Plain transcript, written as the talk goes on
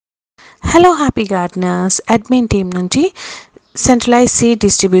Hello happy gardeners admin team నుంచి centralise seed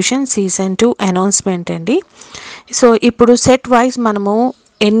distribution season 2 announcement అండి. So ఇప్పుడు set wise మనము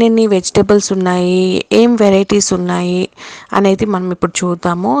ఎన్నెన్ని వెజిటబుల్స్ ఉన్నాయి, ఏం వెరైటీస్ ఉన్నాయి అనేది మనం ఇప్పుడు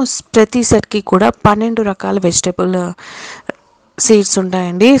చూద్దాము. ప్రతి సెట్కి కూడా 12 రకాల వెజిటబుల్ సీడ్స్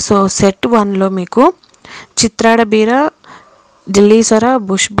ఉంటాయండి. సో సెట్ 1లో మీకు చిత్రాడ బీర, ఢిల్లీ సొర,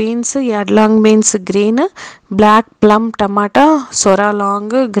 bush beans, yardlong beans green, black plum టమాటా, సొరా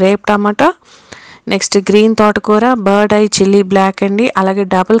లాంగ్, గ్రేప్ టమాటా, నెక్స్ట్ గ్రీన్ తోటకూర, బర్డ్ ఐ చిల్లీ బ్లాక్ అండి, అలాగే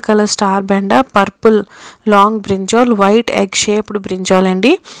డబుల్ కలర్ స్టార్ బెండ, purple long brinjal, white egg shaped brinjal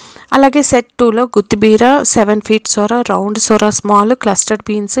అండి. అలాగే సెట్ 2లో గుత్తిబీర, 7 feet సొర, రౌండ్ సొర small, clustered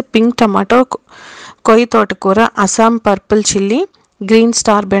beans, pink tomato, కొయ్యి తోటకూర, Assam purple chilli, green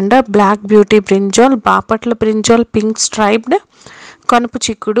star బెండ, black beauty brinjal, Bapatla brinjal pink striped, కనుపు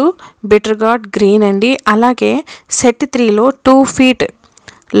చిక్కుడు, బిటర్ గార్డ్ గ్రీన్ అండి. అలాగే సెట్ 3లో 2 feet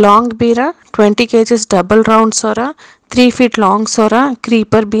లాంగ్ బీర, 20 kgs డబుల్ రౌండ్ సొర, 3 feet లాంగ్ సొర,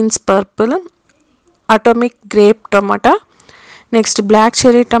 creeper beans purple, atomic grape టమాటా, next black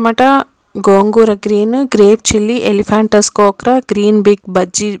cherry టమాటా, గోంగూర green, grape chilli, ఎలిఫాంటస్ కోక్రా, green big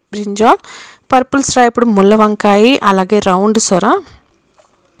bajji brinjal, purple striped ముల్ల వంకాయ, అలాగే round సొర.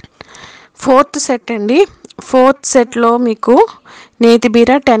 4th set అండి. 4th సెట్లో మీకు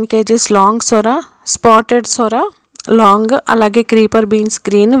నేతిబీర, 10 kgs లాంగ్ సొర, స్పాటెడ్ సొర లాంగ్, అలాగే creeper beans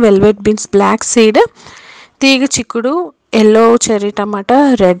green, velvet beans black seed, తీగ చిక్కుడు, ఎల్లో చెర్రీ టమాటా,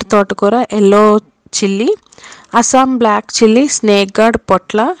 రెడ్ తోటకూర, yellow chilli, Assam black chilli, snake gourd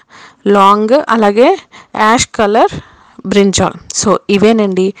పొట్ల లాంగ్, అలాగే యాష్ కలర్ బ్రింజాల్. సో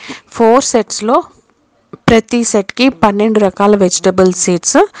ఇవేనండి 4 సెట్స్లో ప్రతి సెట్కి 12 రకాల వెజిటబుల్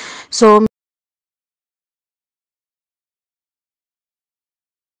సీడ్స్. సో